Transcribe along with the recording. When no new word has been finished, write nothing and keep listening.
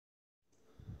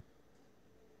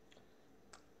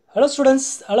Hello students,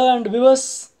 hello and viewers.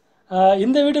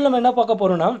 இந்த வீடியோவில் நம்ம என்ன பார்க்க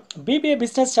போகிறோம்னா BBA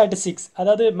Business Statistics,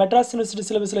 அதாவது மெட்ராஸ் யூனிவர்சிட்டி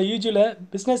சிலபஸில் யூஜியில்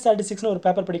பிஸ்னஸ் ஸ்டாட்டிஸ்டிக்ஸ்னு ஒரு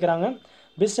பேப்பர் படிக்கிறாங்க.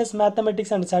 Business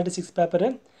mathematics and statistics paper,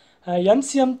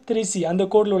 MCM 3C அந்த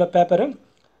கோடில் உள்ள பேப்பரு.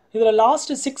 இதில்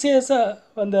லாஸ்ட் 6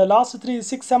 இயர்ஸாக அந்த லாஸ்ட்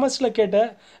 6 செமஸ்டரில் கேட்ட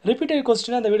ரிப்பீட்டட்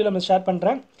கொஸ்டினை அந்த வீடியோவில் நம்ம ஷேர்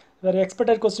பண்ணுறேன். வேறு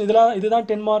எக்ஸ்பெக்டட் கொஸ்டின் இதுதான்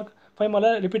 10 மார்க் 5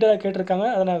 மார்க்கில் ரிப்பீட்டடாக கேட்டிருக்காங்க.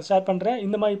 அதை நான் ஷேர் பண்ணுறேன்.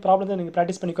 இந்த மாதிரி ப்ராப்ளத்தை நீங்கள்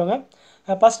ப்ராக்டிஸ் பண்ணிக்கோங்க.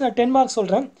 ஃபஸ்ட் நான் 10 மார்க்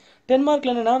சொல்கிறேன். 10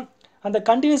 மார்க்கில் என்னென்னா அந்த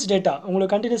கண்டினியூஸ் டேட்டா,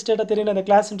 உங்களுக்கு கண்டினியூஸ் டேட்டா தெரியும், அந்த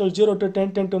கிளாஸ் இன்டோல் 0 to 10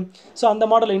 10 to. ஸோ அந்த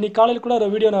மாடல் இன்றைக்கி காலையில் கூட ஒரு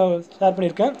வீடியோ நான் ஷேர்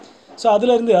பண்ணியிருக்கேன். ஸோ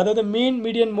அதிலிருந்து அதாவது mean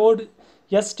median mode,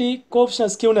 ST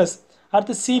coefficient skewness,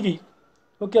 அடுத்து CV,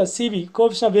 okay CV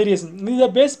coefficient variation, இதை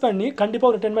பேஸ் பண்ணி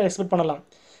கண்டிப்பாக ஒரு 10 மார்க் எக்ஸ்பெக்ட் பண்ணலாம்.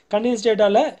 கண்டினியூஸ்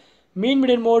டேட்டாவில் mean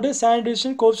median mode, standard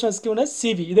division, coefficient skewness,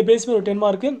 CV இதை பேஸ் பண்ணி ஒரு 10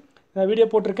 மார்க்கு நான் வீடியோ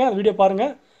போட்டிருக்கேன். அந்த வீடியோ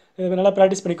பாருங்கள், நல்லா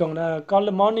ப்ராக்டிஸ் பண்ணிக்கோங்க. நான்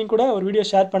காலைல மார்னிங் கூட ஒரு வீடியோ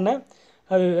ஷேர் பண்ணேன்.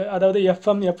 அதாவது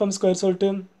எஃப்எம் ஸ்கொயர் சொல்லிட்டு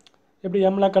எப்படி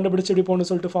எம்லாம் கண்டுபிடிச்சி எப்படி போகணும்னு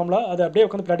சொல்லிட்டு ஃபார்ம்லா அதை அப்படியே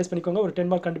உட்காந்து ப்ராக்டிஸ் பண்ணிக்கோங்க. ஒரு 10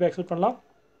 மார்க் கண்டிப்பாக எக்ஸ்பெக்ட் பண்ணலாம்.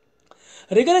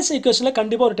 ரிகரேஷன் ஈக்குவேஷனில்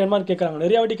கண்டிப்பாக ஒரு 10 மார்க் கேட்குறாங்க.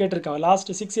 நிறைய வாட்டி கேட்டிருக்காங்க.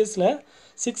 லாஸ்ட் 6 இயர்ஸில்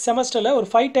 6 செமஸ்டரில் ஒரு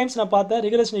 5 டைம்ஸ் நான் பார்த்தேன்.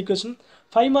 ரிகரேஷன் ஈக்குவேஷன்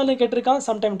 5 மார்க்லையும் கேட்டிருக்காங்க,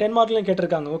 சம்டைம் 10 மார்க்லையும்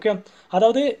கேட்டிருக்காங்க. ஓகே,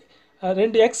 அதாவது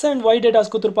 2 எக்ஸ் அண்ட் ஒய் டேட்டாஸ்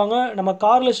கொடுத்துருப்பாங்க. நம்ம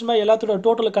கார்லேஷன் மாதிரி எல்லாத்தோட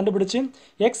டோட்டலை கண்டுபிடிச்சி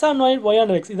X on Y, Y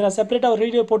on X, இதை நான் செப்பரேட்டாக ஒரு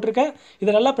வீடியோ போட்டிருக்கேன்.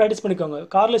 இதை நல்லா ப்ராக்டிஸ் பண்ணிக்கோங்க.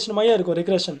 கார்லேஷன் மாதிரியே இருக்கும்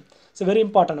ரிகரேஷன். It's very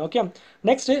important. Okay,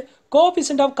 next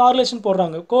coefficient of correlation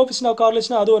போடுறாங்க. கோஎஃபிஷியன்ட் ஆஃப்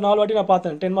கார்லேஷன் அது ஒரு 4 வாட்டி நான்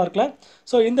பார்த்தேன் 10 மார்க்கில்.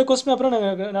 ஸோ இந்த கொஸ்டின் அப்புறம்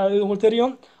இது உங்களுக்கு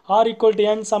தெரியும். R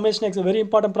 = N summation X, very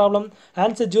important problem.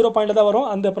 Answer 0 point தான் வரும்.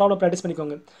 அந்த ப்ராப்ளம் ப்ராக்டிஸ்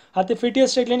பண்ணிக்கோங்க. அடுத்து ஃபிட்டியர்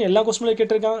ஸ்ட்ரைட் லைன் எல்லா கொஸ்டின்லையும்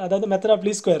கேட்டிருக்காங்க. அதாவது method of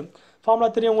least square formula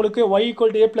தெரியும் உங்களுக்கு. Y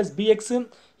 = A + BX,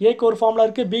 ஏக்கு ஒரு ஃபார்முலா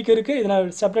இருக்குது, பிக்கு இருக்குது. இதை நான்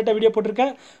செப்பரேட்டாக வீடியோ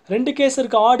போட்டிருக்கேன். 2 கேஸ்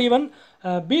இருக்குது, ஆட் ஈவன்.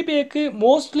 BBAக்கு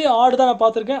மோஸ்ட்லி ஆடு தான் நான்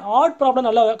பார்த்துருக்கேன். ஆட் ப்ராப்ளம்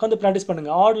நல்லா உட்காந்து ப்ராக்டிஸ்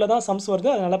பண்ணுங்கள். ஆடில் தான் சம்ஸ் வருது,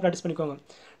 அதை நல்லா ப்ராக்டிஸ் பண்ணிக்கோங்க.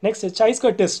 Next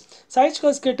சாய்ஸ்கோர் test.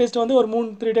 சாய்ஸ்கோர் டெஸ்ட் வந்து ஒரு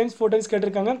 3 டைம்ஸ் 4 டைம்ஸ்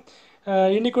கேட்டிருக்காங்க.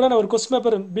 இன்றைக்கி கூட நான் ஒரு கொஸ்டின்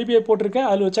பேப்பர் BBA போட்டிருக்கேன்.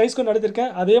 அதில் ஒரு சாய்ஸ்கோர்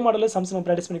நடத்திருக்கேன். அதே மாடலில் சம்ஸ் நம்ம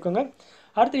ப்ராக்டிஸ் பண்ணிக்கோங்க.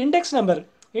 அடுத்து இண்டெக்ஸ் நம்பர்.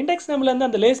 இண்டெக்ஸ் நம்பர்லேருந்து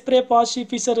அந்த லேஸ் ஸ்ப்ரே பாஷி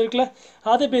ஃபிஷர் இருக்குல்ல,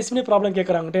 அதை பேஸ் பண்ணி ப்ராப்ளம்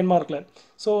கேட்குறாங்க 10 மார்க்கில்.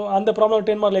 ஸோ அந்த ப்ராப்ளம்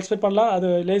 10 மார்க்கில் எக்ஸ்பெக்ட் பண்ணலாம். அது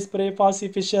லேஸ் ஸ்ப்ரே பாஷி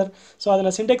ஃபிஷர். ஸோ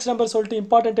அதில் சிண்டெக்ஸ் நம்பர் சொல்லிட்டு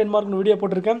இம்பார்ட்டன்ட் 10 மார்க்னு வீடியோ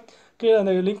போட்டிருக்கேன். கீழே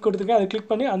அந்த லிங்க் கொடுத்துருக்கேன், அதை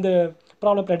கிளிக் பண்ணி அந்த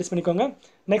ப்ராப்ளம் ப்ராக்டிஸ் பண்ணிக்கோங்க.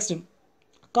 Next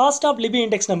cost of living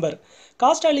index number.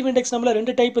 Cost of living index நம்பரில்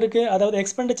 2 டைப் இருக்குது. அதாவது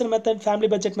எக்ஸ்பெண்டிச்சர் மெத்தட், ஃபேமிலி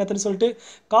பட்ஜெட் மெத்தட்னு சொல்லிட்டு.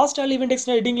 காஸ்ட் ஆஃப் லிவிங் இண்டெக்ஸ்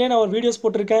ஹெட்டிங்லேயே நான் ஒரு வீடியோஸ்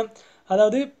போட்டிருக்கேன்.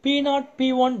 அதாவது P0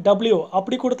 P1 W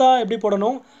அப்படி கொடுத்தா எப்படி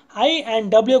போடணும், I and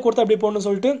W கொடுத்தா எப்படி போடணும்னு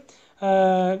சொல்லிட்டு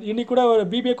இன்னைக்கு கூட ஒரு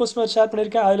BBA கொஸ்டின் ஷேர்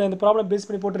பண்ணியிருக்கேன். அதில் இந்த ப்ராப்ளம் பேஸ்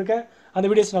பண்ணி போட்டிருக்கேன். அந்த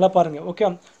வீடியோஸ் நல்லா பாருங்கள். ஓகே,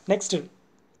 நெக்ஸ்ட்டு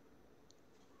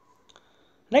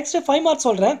 5 மார்க்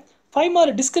சொல்கிறேன். 5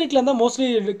 மார்க் டிஸ்கிரிட்டில் இருந்தால் மோஸ்ட்லி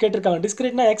கேட்டிருக்காங்க.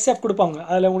 டிஸ்கிரிட்னா XF கொடுப்பாங்க.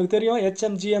 அதில் உங்களுக்கு தெரியும்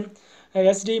HM GM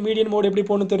SD median mode எப்படி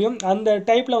போகணும்னு தெரியும். அந்த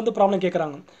டைப்பில் வந்து ப்ராப்ளம்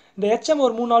கேட்குறாங்க. இந்த HM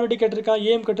ஒரு 3-4 வாட்டி கேட்டிருக்கான்,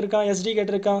 AM கேட்டிருக்கான், SD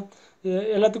கேட்டிருக்கான்.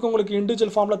 எல்லாத்துக்கும் உங்களுக்கு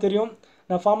இண்டிவிஜுவல் ஃபார்முலா தெரியும்.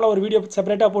 நான் ஃபார்முலா ஒரு வீடியோ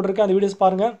செப்பரேட்டாக போட்டிருக்கேன். அந்த வீடியோஸ்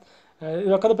பாருங்கள்.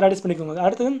 இது உட்காந்து ப்ராக்டிஸ் பண்ணிக்கோங்க.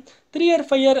 அடுத்தது 3 இயர்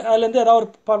 5 இயர் அதுலேருந்து ஏதாவது ஒரு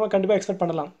ஃபார்முலா கண்டிப்பாக எக்ஸ்பெக்ட்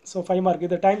பண்ணலாம். ஸோ 5 மார்க்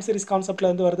இது டைம் சீரிஸ்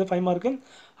கான்செப்ட்லேருந்து வருது 5 மார்க்கு.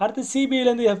 அடுத்து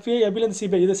CBலேருந்து FA, FBலேருந்து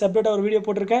CBI இது செப்பரேட்டாக ஒரு வீடியோ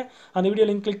போட்டிருக்கேன். அந்த வீடியோ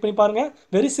லிங்க் கிளிக் பண்ணி பாருங்கள்.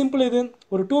 Very simple. இது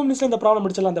ஒரு 2 மினிட்ஸில் இந்த ப்ராப்ளம்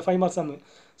முடிச்சிடலாம், அந்த 5 marks some.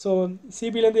 So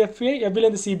CBலேருந்து FA,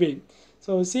 FBலேருந்து CBI.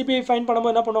 So CBI fine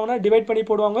பண்ணும்போது என்ன பண்ணுவாங்கன்னா டிவைட் பண்ணி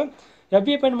போடுவாங்க.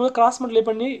 FBI பண்ணும்போது கிராஸ் மல்டிப்ளை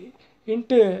பண்ணி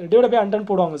இன்ட்டு டிவைட் பை 100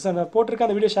 போடுவாங்க. சார் நான் போட்டிருக்கேன்,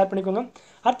 அந்த வீடியோ ஷேர் பண்ணிக்கோங்க.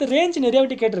 அடுத்து ரேஞ்ச் நிறைய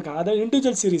வாட்டி கேட்டிருக்கேன். அதாவது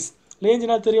இண்டிவிஜுவல் சீரிஸ்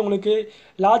ரேஞ்சுனா தெரியும் உங்களுக்கு.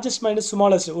 Largest minus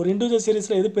smallest. ஒரு இண்டிவிஜுவல்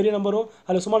சீரிஸில் எது பெரிய நம்பரோ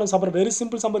அதில் smallest number. Very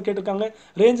simple number கேட்டிருக்காங்க.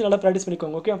 ரேஞ்ச் நல்லா ப்ராக்டிஸ்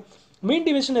பண்ணிக்கோங்க. ஓகே, மீன்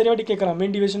டிவிஷன் நிறைய வாட்டி கேட்குறாங்க.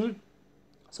 மீன் டிவிஷன்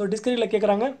ஸோ டிஸ்கிரிட்டில்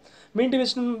கேட்குறாங்க. மீன்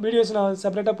டிவிஷன் வீடியோஸ் நான்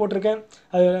செப்பரேட்டாக போட்டிருக்கேன்.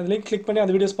 அது லிங்க் கிளிக் பண்ணி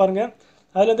அந்த வீடியோஸ் பாருங்கள்.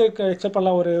 அதுலேருந்து எக்ஸ்பெக்ட்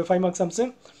பண்ணலாம் ஒரு 5 மார்க் சம்ஸு.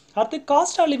 அடுத்து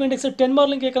காஸ்ட் ஆஃப் லிவிங் இண்டெக்ஸ் 10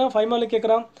 மார்க்லையும் கேட்குறான், 5 மார்க்லையும்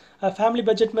கேட்குறான். Family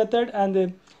budget method and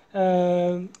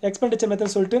expenditure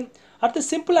method சொல்லிட்டு. அடுத்து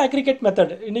சிம்பிள் அக்ரிகேட்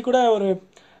மெத்தட். இன்றைக்கி கூட ஒரு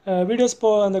வீடியோஸ்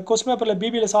அந்த கொஸ்டின் பேப்பரில்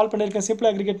BBAவில் சால்வ் பண்ணியிருக்கேன். Simple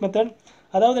aggregate method.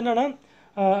 அதாவது என்னென்னா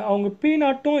அவங்க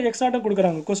P0 X0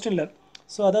 கொடுக்குறாங்க கொஸ்டினில்.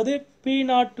 ஸோ அதாவது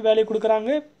P0 வேல்யூ கொடுக்குறாங்க,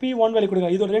 P1 வேல்யூ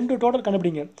கொடுக்குறாங்க. இது ஒரு 2 டோட்டல்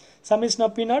கண்டுபிடிங்க. சமிஷன்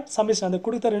ஆஃப் P0 சமிஷன் அந்த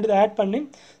கொடுத்த 2 ஆட் பண்ணி.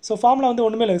 ஸோ ஃபார்முலா வந்து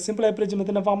ஒன்றுமே இல்லை. சிம்பிள் அப்ரோச்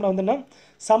மெத்தட் ஃபார்முலா வந்துன்னா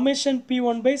சமிஷன்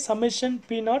P1 பை சமிஷன்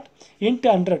P0 ×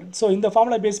 100. ஸோ இந்த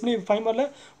ஃபார்முலா பேஸ் பண்ணி 5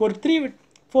 மார்க்கில் ஒரு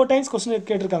 3-4 டைம்ஸ் கொஸ்டின்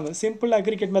கேட்டிருக்காங்க. சிம்பிள்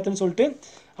அக்ரிகேட் மெத்தட்னு சொல்லிட்டு.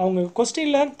 அவங்க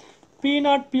கொஸ்டினில்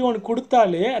P0 P1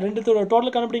 கொடுத்தாலே 2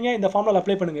 டோட்டல் கண்டுபிடிங்க, இந்த ஃபார்முலா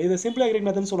அப்ளை பண்ணுங்கள். இது சிம்பிள் அக்ரிகேட்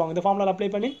மெத்தட்னு சொல்லுவாங்க. இந்த ஃபார்முலா அப்ளை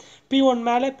பண்ணி P1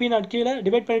 மேலே P0 கீழே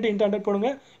டிவைட் பண்ணிட்டு × 100 போடுங்க.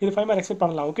 இது 5 மார்க் எக்ஸ்பெக்ட்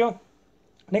பண்ணலாம். ஓகே,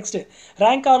 நெக்ஸ்ட்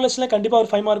ரேங்க் கார்லேஷனில் கண்டிப்பாக ஒரு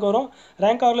 5 மார்க் வரும்.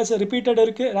 ரேங்க் கார்லேஷன் ரிப்பீட்டட்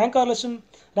இருக்குது. ரேங்க் கார்லேஷன்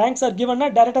ரேங்க்ஸ் ஆர் கிவன்னா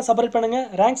டேரெக்டாக செப்பரேட் பண்ணுங்கள்.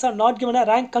 ரேங்க்ஸ் ஆர் நாட் கிவனா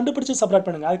ரேங்க் கண்டுபிடிச்சி செப்பரேட்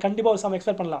பண்ணுங்கள். அது கண்டிப்பாக ஒரு சம்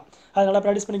எக்ஸ்பெக்ட் பண்ணலாம். அது நல்லா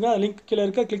ப்ராக்டிஸ் பண்ணிக்கோங்க. அது லிங்க் கீழே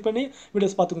இருக்க கிளிக் பண்ணி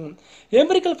வீடியோஸ் பார்த்துக்கோங்க.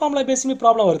 எம்பிரிக்கல் ஃபார்முலா பேஸ் பண்ணி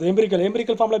ப்ராப்ளம் வருது.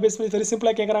 எம்பிரிக்கல் ஃபார்முலா பேஸ் பண்ணி வெரி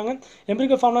சிம்பிளாக கேட்குறாங்க.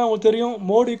 எம்பிரிக்கல் ஃபார்முலா உங்களுக்கு தெரியும்.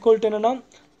 மோட் ஈக்குவல் டு என்னன்னா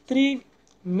 3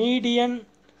 மீடியன்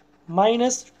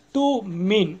minus 2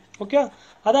 மீன். ஓகே,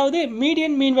 அதாவது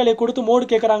மீடியன் மீன் வேலையை கொடுத்து மோடு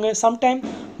கேட்குறாங்க. சம்டைம்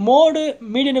மோடு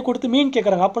மீடியனை கொடுத்து மீன்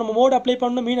கேட்குறாங்க. அப்போ நம்ம மோடு அப்ளை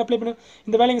பண்ணணும், மீன் அப்ளை பண்ணணும்.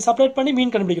 இந்த வேலையை செப்பரேட் பண்ணி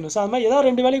மீன் கண்டுபிடிக்கணும். ஸோ அது மாதிரி ஏதாவது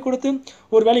 2 வேலையை கொடுத்து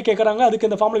ஒரு வேலையை கேட்குறாங்க. அதுக்கு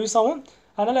இந்த ஃபார்முலா யூஸ் ஆகும்.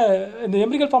 அதனால் இந்த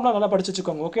எம்பிரிக்கல் ஃபார்முலா நல்லா படிச்சு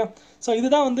வச்சுக்கோங்க. ஓகே, ஸோ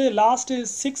இதுதான் வந்து லாஸ்ட்டு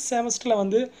 6 செமஸ்டரில்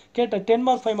வந்து கேட்ட 10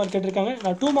 மார்க் 5 மார்க் கேட்டிருக்காங்க.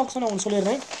 நான் 2 மார்க்ஸும் நான் உங்களுக்கு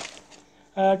சொல்லிடுறேன்.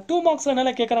 2 மார்க்ஸில்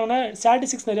என்னென்ன கேட்குறாங்கன்னா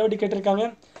ஸ்டாட்டிஸ்டிக்ஸ் நிறைய வாட்டி கேட்டிருக்காங்க.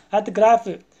 அடுத்து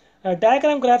கிராஃப்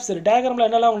டயக்ராம் கிராஃப்ஸ் டயக்ராமில்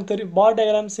என்னெல்லாம் உங்களுக்கு தெரியும். பார்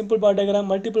டயக்ராம், சிம்பிள் பார் டயக்ராம்,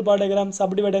 மல்டிபிள் பார் டயக்ராம்,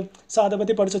 சப்டிவைடர். ஸோ அதை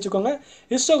பற்றி படிச்சு வச்சுக்கோங்க.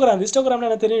 ஹிஸ்டோகிராம்னா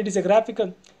என்ன தெரியும். It is a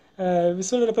graphical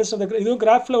visual represent. இதுவும்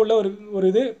கிராஃபில் உள்ள ஒரு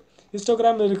இது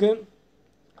ஹிஸ்டோகிராம் இருக்குது.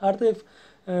 அடுத்து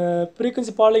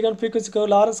frequency polygon, frequency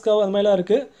curve, Lawrence curve அது மாதிரிலாம்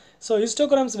இருக்குது. So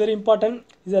histograms very important.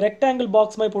 இது ரெக்டாங்கிள்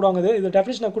பாக்ஸ் மாதிரி போடுவாங்க. இது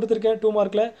டெஃபினேஷன் நான் கொடுத்துருக்கேன் 2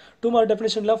 மார்க்கில். 2 மார்க்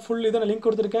டெஃபினேஷனில் ஃபுல் இதை நான் லிங்க்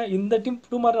கொடுத்துருக்கேன். இந்த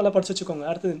 2 மார்க் நல்லா படிச்சு வச்சுக்கோங்க.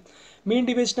 அடுத்தது மீன்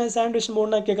டிவிஷனை சாண்டிவிஷன்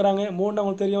மோட்னா கேட்குறாங்க. மோட்னா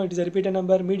உங்களுக்கு தெரியும். It is repeated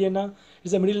number. மீடியனா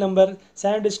it's a middle number.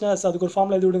 சாண்டிவிஷ்னா அதுக்கு ஒரு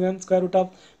ஃபார்முலா எழுதி விடுங்க. ஸ்கொயர் ரூட்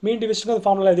ஆஃப் மீன் டிவிஷனுக்கு அந்த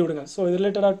ஃபார்முலா எழுதி விடுங்க. ஸோ இது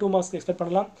ரிலேட்டடாக 2 மார்க்ஸ் எக்ஸ்பெக்ட்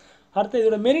பண்ணலாம். அடுத்து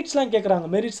இதோட மெரிட்ஸ்லாம் கேட்குறாங்க.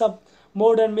 Merits of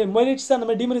mode and merits அந்த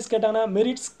மாதிரி டிமெரிட்ஸ் கேட்டாங்கன்னா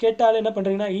மெரிட்ஸ் கேட்டாலே என்ன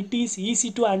பண்ணுறீங்கன்னா it is easy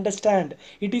to understand,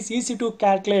 it is easy to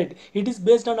calculate, it is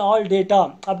based on all data.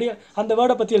 அப்படியே அந்த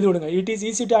வேர்டை பற்றி எழுதி விடுங்க. It is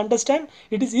easy to understand,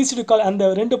 it is easy to call. அந்த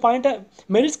 2 பாயிண்ட்டை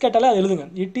மெரிட்ஸ் கேட்டாலே அது எழுதுங்க.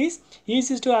 It is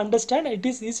easy to understand, it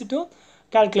is easy to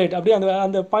calculate. அப்படியே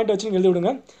அந்த பாயிண்ட் வச்சு எழுதி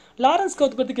விடுங்க. லாரன்ஸ்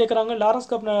கர்வ் பற்றி கேட்குறாங்க. லாரன்ஸ்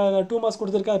கர்வ் நான் 2 மார்க்ஸ்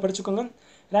கொடுத்துருக்கேன். அதை படிச்சுக்கோங்க.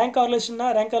 ரேங்க் கார்லேஷன்னா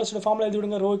ரேங்க் கார்லேஷன் ஃபார்முலா எழுதி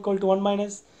விடுங்க. ரோ ஈக்குவல் டு 1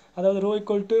 மைனஸ், அதாவது row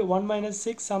equal to 1 minus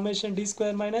 6 summation D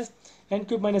square minus n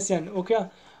cube minus n. Okay,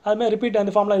 அதுமாதிரி ரிப்பீட்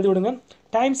அந்த ஃபார்முலா எழுதி விடுங்க.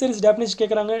 டைம் சீரிஸ் டெஃபினேஷன்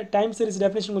கேட்குறாங்க. டைம் சீரிஸ்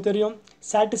டெஃபினேஷன் உங்களுக்கு தெரியும்.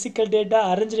 ஸ்டாட்டிஸ்டிக்கல் டேட்டா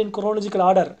அரேஞ்ச் இன் குரோனாலஜிக்கல்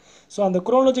ஆர்டர். ஸோ அந்த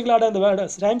chronological order அந்த வேர்டு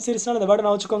டைம் சீரிஸ்னால் அந்த வேர்டை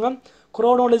நான் வச்சுக்கோங்க.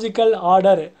 குரோனாலஜிக்கல்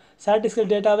ஆர்டர்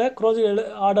ஸ்டாட்டிஸ்டிக்கல் டேட்டாவை குரோனாலஜிக்கல்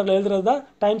ஆர்டரில் எழுதுறது தான்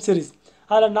டைம் சீரிஸ்.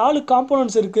 அதில் 4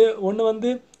 காம்போனன்ட்ஸ் இருக்குது. ஒன்று வந்து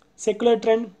secular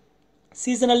trend,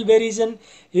 seasonal variation,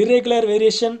 irregular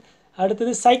variation,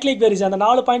 அடுத்தது சைக்ளிக் வேரியேஷன். அந்த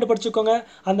 4 பாயிண்ட் படிச்சுக்கோங்க.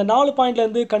 அந்த 4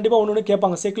 பாயிண்ட்லேருந்து கண்டிப்பாக ஒன்று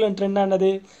கேட்பாங்க. செக்குலர் ட்ரெண்ட் என்னது,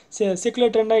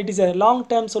 secular ட்ரெண்ட்னா it is a long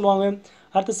term சொல்லுவாங்க.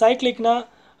 அடுத்து சைக்ளிக்னா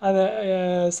அந்த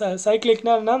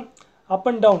சைக்ளிக்னா என்ன, அப்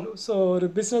அண்ட் டவுன். ஸோ ஒரு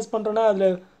பிஸ்னஸ் பண்ணுறோன்னா அதில்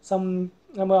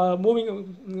நம்ம மூவிங்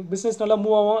பிஸ்னஸ் நல்லா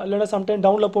மூவ் ஆகும், இல்லைன்னா சம்டைம்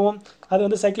டவுனில் போவோம். அது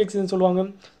வந்து சைக்ளிக் சீசன் சொல்லுவாங்க.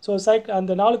 ஸோ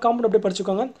அந்த 4 காம்பவுண்ட் அப்படியே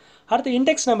படிச்சுக்கோங்க. அடுத்து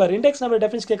இண்டெக்ஸ் நம்பர்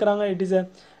டெஃபினிஷன் கேட்குறாங்க. It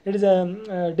is a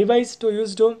device to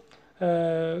use to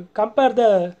compare the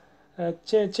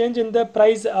change in the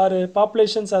price R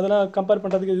populations. அதெல்லாம் கம்பேர்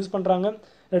பண்ணுறதுக்கு யூஸ் பண்ணுறாங்க.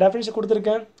 டெஃபினிஷன்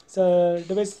கொடுத்துருக்கேன்.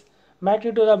 Device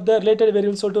magnitude of the related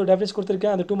variables சொல்லிட்டு டெஃபினிஷன்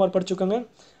கொடுத்துருக்கேன். அந்த 2 மார்க் படிச்சுக்கோங்க.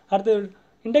 அடுத்து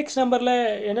இண்டெக்ஸ் நம்பரில்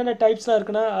என்னென்ன டைப்ஸ்லாம்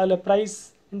இருக்குன்னா அதில் ப்ரைஸ்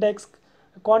இண்டெக்ஸ்,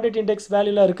 குவான்டிட்டி இண்டெக்ஸ்,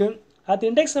 வேல்யூலாம் இருக்குது. அது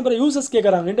இண்டெக்ஸ் நம்பர் யூசஸ்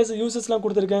கேட்குறாங்க. இண்டெக்ஸ் யூசஸ்லாம்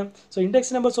கொடுத்துருக்கேன். ஸோ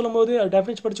இண்டெக்ஸ் நம்பர் சொல்லும் போது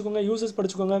டெஃபினிஷன் படிச்சுக்கோங்க, யூசஸ்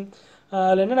படிச்சுக்கோங்க,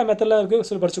 அதில் என்னென்ன மெத்தட்லாம் இருக்குது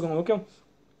சொல்லி படிச்சுக்கோங்க. ஓகே,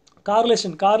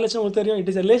 கார்லேஷன் உங்களுக்கு தெரியும். It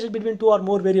is relation between 2 R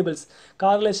more variables.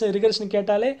 Correlation ரிகரேஷன்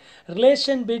கேட்டாலே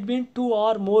ரிலேஷன் பிட்வீன் 2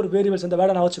 ஆர் மோர் வேரியபிள்ஸ் அந்த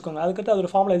வேர்டை நான் வச்சுக்கோங்க. அதுக்கடுத்து அது ஒரு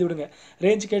ஃபார்முலா எழுதி விடுங்க.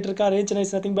 Range கேட்டிருக்கா. Range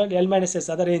is nothing but L minus S,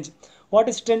 அதான் ரேஞ்ச். வாட்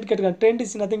இஸ் ட்ரெண்ட் கேட்டிருக்காங்க. ட்ரெண்ட்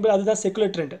இஸ் நத்திங் பட் அதுதான்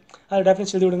செக்குலர் ட்ரெண்ட். அது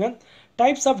டெஃபினேஷன் எழுதி விடுங்க.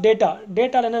 டைப்ஸ் ஆஃப்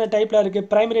டேட்டாவில் என்னென்ன டைப்பில் இருக்குது.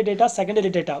 Primary data,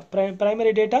 secondary data.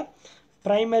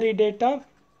 Primary data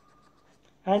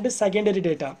and secondary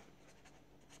data.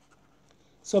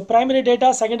 So primary data,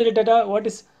 secondary data, what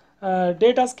is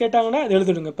datas கேட்டாங்கன்னா அது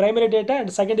எழுதிடுங்க. Primary data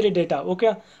and secondary data. Okay,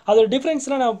 அதோட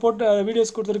டிஃப்ரென்ஸ்லாம் நான் போட்டு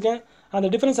வீடியோஸ் கொடுத்துருக்கேன். அந்த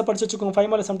டிஃப்ரென்ஸை படிச்சு வச்சுக்கோங்க.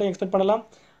 5 மார்க் சம்டைம் எக்ஸ்பெக்ட் பண்ணலாம்.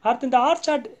 அடுத்து இந்த ஆர்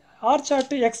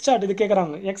சார்ட், எக்ஸ் சார்ட் இது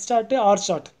கேட்குறாங்க. X chart, R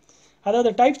chart. அதாவது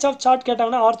டைப்ஸ் ஆஃப் சார்ட்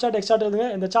கேட்டாங்கன்னா ஆர் சார்ட், எக்ஸ் சார்ட் எழுதுங்க.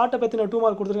 இந்த சார்ட்டை பற்றி நான் 2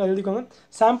 மார்க் கொடுத்துருங்க, எழுதிக்கோங்க.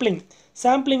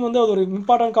 சாம்பிளிங் வந்து அது ஒரு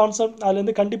இம்பார்ட்டன்ட் கான்செப்ட்.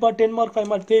 அதுலேருந்து கண்டிப்பாக 10 மார்க் 5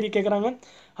 மார்க் தேரி கேட்குறாங்க.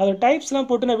 அதோட டைப்ஸ்லாம்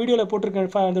போட்டு நான் வீடியோவில் போட்டிருக்கேன்.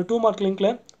 அந்த 2 மார்க் லிங்க்கில்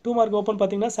 2 மார்க் ஓப்பன்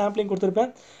பார்த்தீங்கன்னா சாம்பிளிங்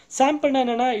கொடுத்துருப்பேன். சாம்பிள்னா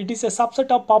என்னென்னா it is a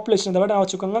subset of population. இந்த வேர்டை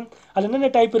வச்சுக்கோங்க. அது என்னென்ன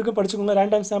டைப் இருக்குது படிச்சுக்கோங்க.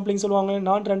 ரேண்டம் சாம்பிளிங் சொல்லுவாங்க,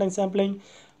 நான் ரேண்டம் சாம்பிளிங்.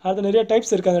 அது நிறைய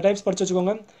டைப்ஸ் இருக்குது. அந்த டைப்ஸ் படிச்சு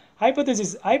வச்சுக்கோங்க.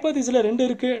 ஹைப்போதீசிஸில் 2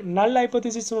 இருக்குது. நல்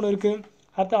ஹைப்போதீசிஸ் ஒன்று இருக்குது.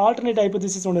 அடுத்து ஆல்டர்னேட்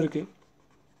ஹைப்போதீசிஸ் ஒன்று இருக்குது.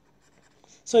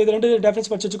 ஸோ இது 2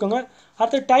 டெஃபினேஷன் படிச்சு வச்சுக்கோங்க.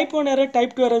 அடுத்து டைப் 1 எரர்,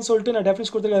 டைப் 2 எரர்னு சொல்லிட்டு நான்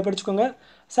டெஃபினேஷன் கொடுத்துருக்கேன். அதை படிச்சுக்கோங்க.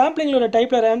 சாம்பிளிங்கில் ஒரு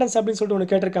டைப்பில் ரேண்டம் சாம்பிளிங் சொல்லிட்டு ஒன்று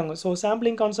கேட்டிருக்காங்க. ஸோ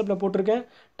சாம்பிளிங் கான்செப்ட்டில் போட்டிருக்கேன்.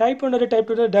 Type 1 error, type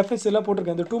 2 error definition எல்லாம்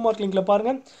போட்டிருக்கேன். இந்த 2 மார்க் லிங்கில்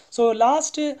பாருங்கள். ஸோ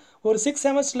லாஸ்ட்டு ஒரு 6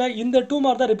 செமஸ்டரில் இந்த 2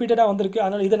 மார்க் தான் ரிப்பீட்டடாக வந்திருக்கு.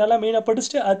 அதனால் இதை நல்லா மெயினாக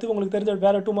படிச்சுட்டு அடுத்து உங்களுக்கு தெரிஞ்ச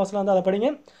வேறு 2 மார்க்ஸ்லாம் வந்து அதை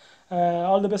படிங்க.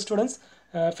 All the best students.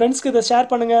 ஃப்ரெண்ட்ஸ்க்கு இதை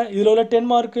ஷேர் பண்ணுங்கள். இதில் உள்ள 10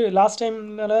 மார்க்கு லாஸ்ட்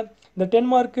டைம்னால இந்த 10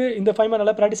 மார்க்கு இந்த 5 மார்க்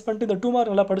நல்லா ப்ராக்டிஸ் பண்ணிட்டு இந்த 2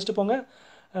 மார்க் நல்லா படிச்சுட்டு போங்க.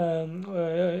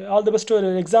 ஆல் தி பெஸ்ட் ஒரு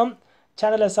எக்ஸாம்.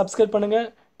 சேனலை சப்ஸ்கிரைப் பண்ணுங்கள்.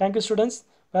 Thank you students.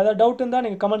 வேறு ஏதாவது டவுட் இருந்தால்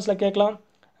நீங்கள் கமெண்ட்ஸில் கேட்கலாம்.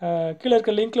 கீழே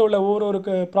இருக்க லிங்க்கில் உள்ள ஒவ்வொரு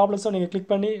ப்ராப்ளம்ஸும் நீங்கள்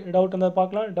கிளிக் பண்ணி டவுட் இருந்தால்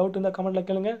பார்க்கலாம். டவுட் இருந்தால் கமெண்ட்டில்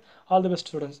கேளுங்க. All the best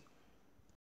students.